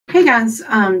Hey guys,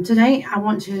 today I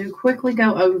want to quickly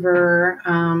go over,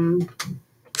 I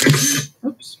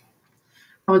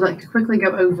would like to quickly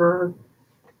go over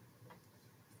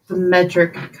the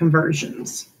metric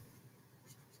conversions.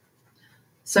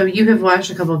 So you have watched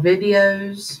a couple of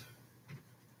videos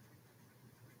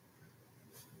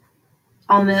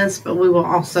on this, but we will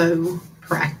also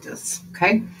practice,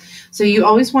 okay? So you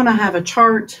always want to have a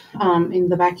chart in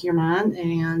the back of your mind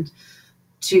and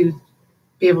to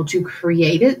be able to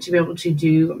create it, to be able to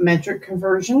do metric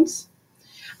conversions.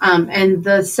 And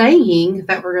the saying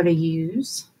that we're going to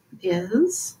use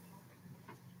is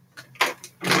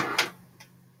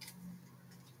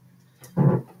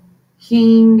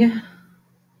King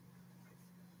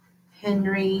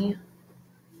Henry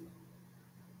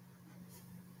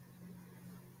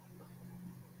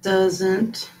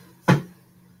doesn't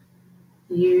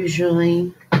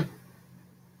usually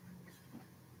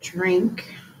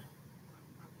drink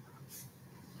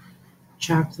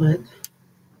chocolate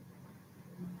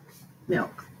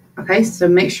milk. Okay, so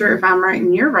make sure if I'm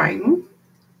writing, you're writing.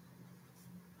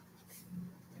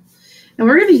 And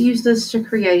we're going to use this to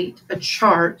create a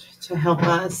chart to help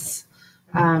us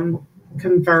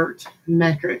convert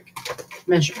metric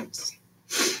measurements.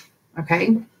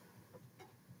 Okay.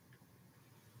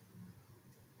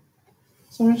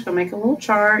 So I'm just going to make a little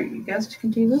chart. You guys can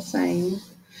do the same.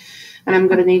 And I'm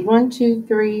going to need 1, 2,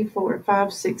 3, 4,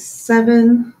 5, 6,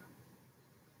 7.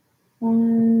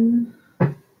 1,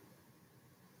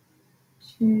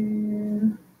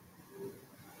 2,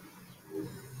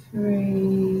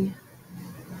 3,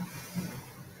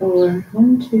 4.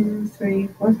 1, 2, 3,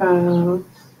 4, 5.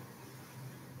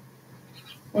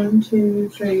 1, 2,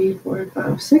 3, 4,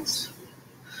 5, 6.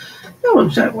 No,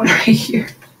 it's that one right here.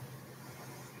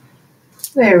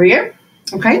 There we go.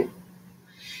 Okay.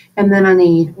 And then I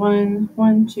need 1,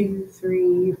 2,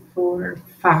 3, 4,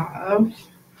 5.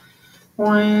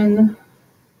 1,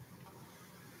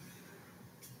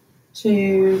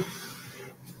 2,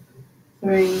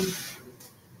 3,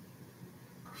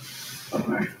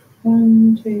 4.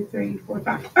 1, 2, 3, 4,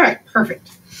 5. All right, perfect.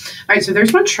 All right, so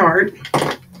there's my chart.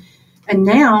 And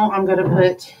now I'm going to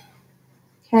put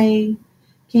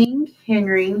King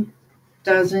Henry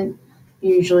doesn't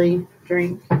usually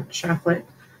drink chocolate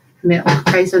milk.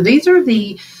 Okay, so these are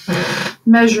the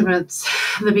measurements,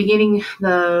 the beginning,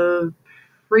 the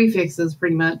prefixes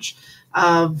pretty much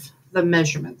of the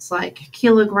measurements, like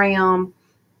kilogram,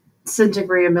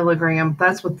 centigram, milligram.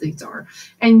 That's what these are.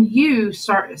 And U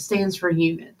stands for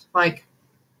unit, like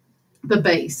the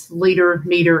base, liter,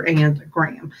 meter, and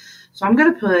gram. So I'm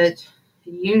going to put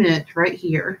unit right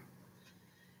here,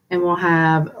 and we'll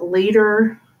have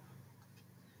liter,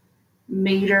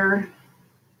 meter,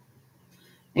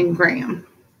 and gram.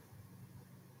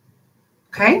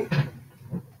 Okay?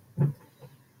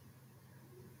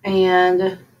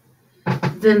 And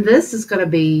then this is going to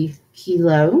be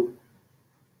kilo,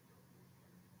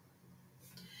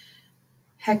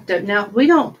 hecto. Now, we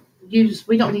don't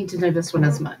need to know this one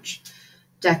as much.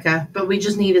 Deca, but we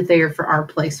just need it there for our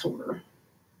placeholder.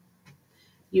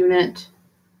 Unit,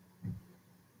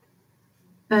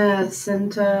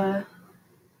 centa,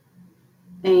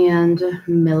 and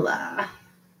milla.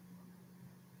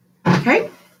 Okay?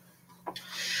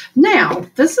 Now,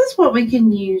 this is what we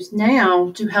can use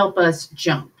now to help us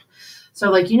jump. So,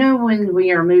 like, when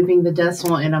we are moving the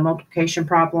decimal in a multiplication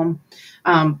problem,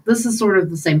 this is sort of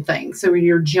the same thing. So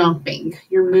you're jumping,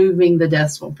 you're moving the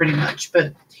decimal pretty much,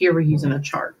 but here we're using a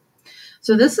chart.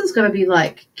 So this is going to be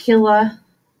like kilogram,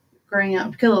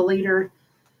 kiloliter,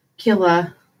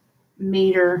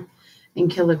 kilometer, and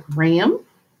kilogram.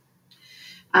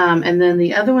 And then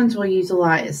the other ones we'll use a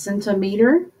lot is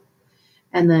centimeter.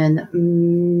 And then,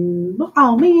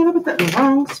 oh man, I put that in the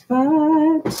wrong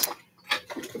spot.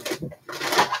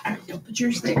 Don't put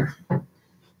yours there. I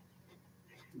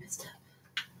messed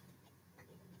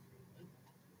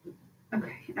up.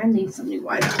 Okay, I need some new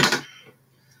white on.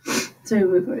 So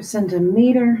we go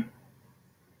centimeter,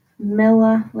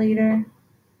 milliliter,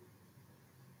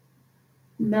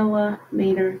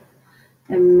 millimeter,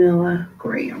 and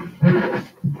milligram.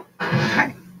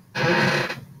 Okay.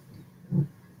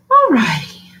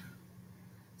 Alrighty.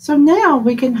 So now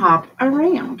we can hop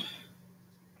around.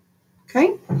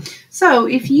 Okay. So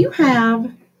if you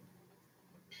have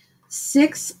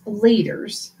 6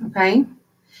 liters, okay,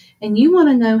 and you want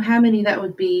to know how many that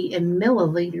would be in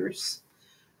milliliters,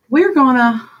 we're going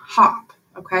to hop,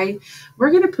 okay?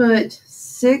 We're going to put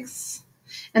 6,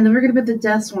 and then we're going to put the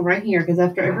decimal right here, because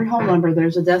after every whole number,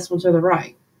 there's a decimal to the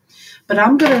right. But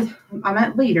I'm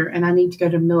at liter, and I need to go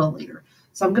to milliliter.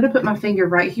 So I'm going to put my finger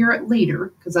right here at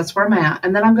liter, because that's where I'm at,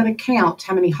 and then I'm going to count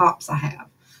how many hops I have.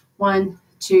 1,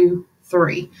 2,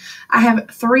 3. I have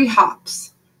 3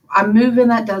 hops. I'm moving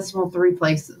that decimal 3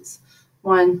 places.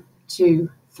 1, 2,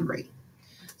 3.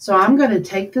 So I'm going to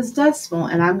take this decimal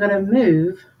and I'm going to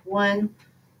move 1,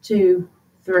 2,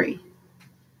 3.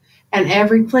 And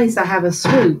every place I have a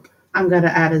swoop, I'm going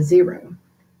to add a 0.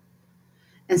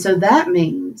 And so that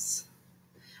means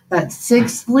that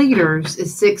 6 liters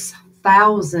is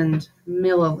 6,000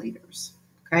 milliliters.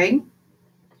 Okay?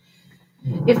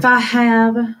 If I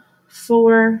have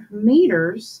 4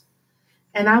 meters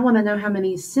and I want to know how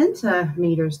many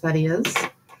centimeters that is,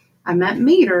 I'm at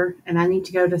meter and I need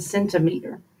to go to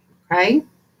centimeter. Okay?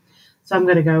 So I'm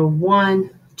going to go 1,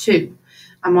 2.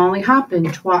 I'm only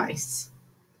hopping twice.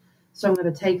 So I'm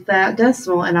going to take that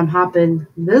decimal and I'm hopping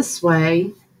this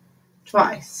way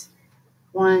twice.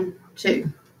 1,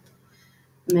 2.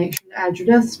 Make sure to add your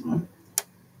decimal,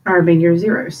 or your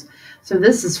zeros. So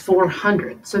this is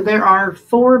 400. So there are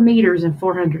 4 meters and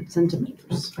 400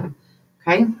 centimeters.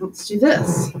 Okay, let's do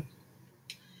this.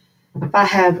 If I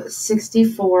have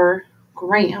 64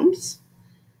 grams,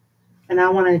 and I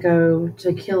want to go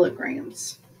to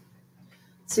kilograms.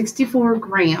 64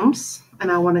 grams,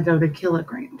 and I want to go to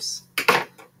kilograms.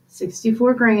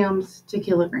 64 grams to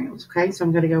kilograms. Okay, so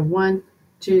I'm going to go 1,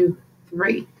 2,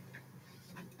 3.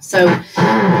 So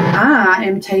I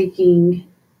am taking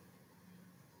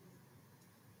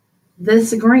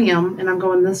this gram and I'm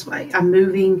going this way. I'm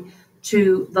moving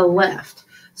to the left.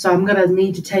 So I'm going to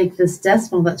need to take this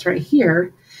decimal that's right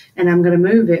here and I'm going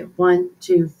to move it 1,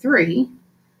 2, 3.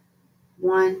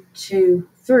 1, 2,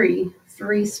 3.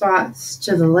 3 spots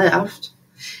to the left.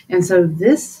 And so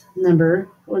this number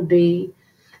would be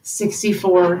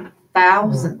 64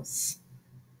 thousandths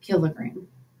kilogram.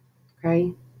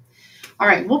 Okay. All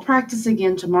right, we'll practice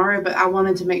again tomorrow, but I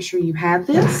wanted to make sure you had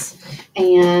this.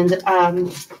 And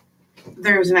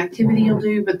there's an activity you'll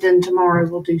do, but then tomorrow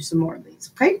we'll do some more of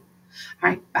these, okay? All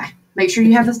right, bye. Make sure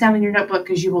you have this down in your notebook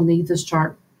because you will need this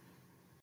chart.